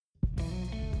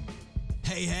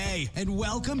Hey, and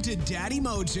welcome to Daddy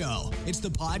Mojo. It's the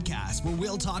podcast where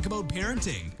we'll talk about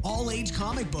parenting, all-age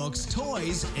comic books,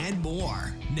 toys, and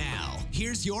more. Now,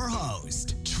 here's your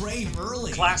host, Trey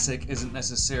Burley. Classic isn't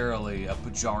necessarily a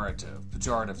pejorative.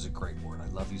 Pejorative is a great word. I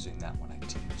love using that when I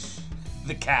teach.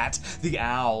 The cat, the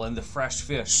owl, and the fresh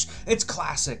fish. It's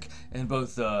classic in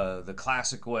both the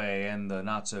classic way and the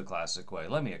not-so-classic way.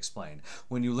 Let me explain.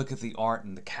 When you look at the art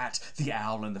in the cat, the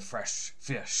owl, and the fresh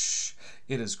fish,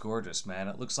 it is gorgeous, man.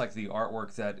 It looks like the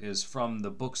artwork that is from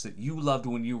the books that you loved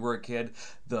when you were a kid,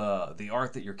 the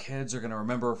art that your kids are going to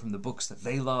remember from the books that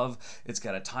they love. It's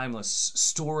got a timeless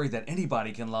story that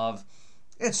anybody can love.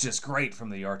 It's just great from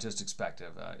the artistic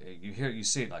perspective. You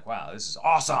see it like, wow, this is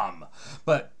awesome.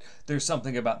 But there's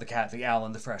something about the cat, the owl,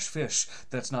 and the fresh fish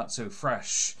that's not so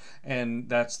fresh. And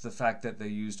that's the fact that they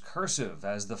used cursive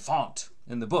as the font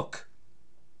in the book.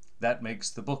 That makes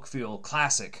the book feel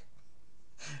classic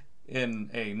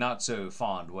in a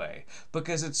not-so-fond way,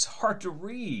 because it's hard to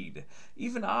read.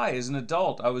 Even I, as an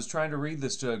adult, I was trying to read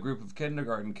this to a group of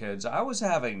kindergarten kids. I was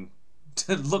having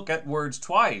to look at words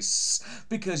twice,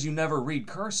 because you never read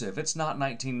cursive. It's not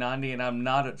 1990, and I'm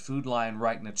not at Food Lion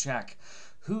writing a check.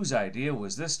 Whose idea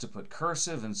was this to put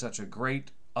cursive in such a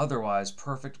great, otherwise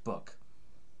perfect book?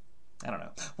 I don't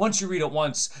know. Once you read it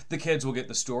once, the kids will get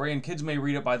the story, and kids may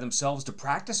read it by themselves to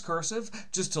practice cursive,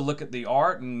 just to look at the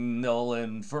art, and they'll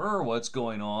infer what's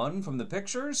going on from the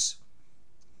pictures.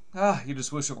 You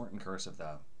just wish it weren't in cursive,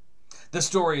 though. The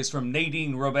story is from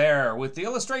Nadine Robert, with the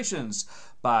illustrations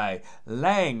by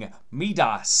Lang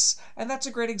Midas. And that's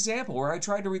a great example where I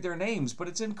tried to read their names, but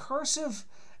it's in cursive,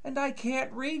 and I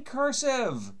can't read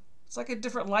cursive. It's like a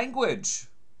different language.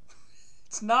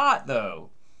 It's not,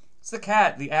 though. It's the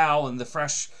cat, the owl, and the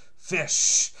fresh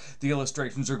fish. The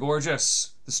illustrations are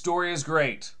gorgeous. The story is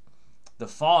great. The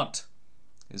font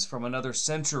is from another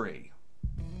century.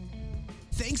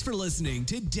 Thanks for listening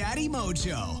to Daddy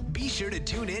Mojo. Be sure to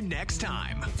tune in next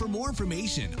time. For more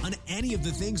information on any of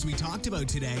the things we talked about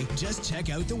today, just check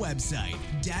out the website,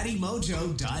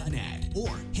 daddymojo.net, or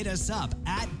hit us up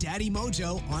at Daddy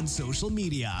Mojo on social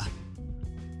media.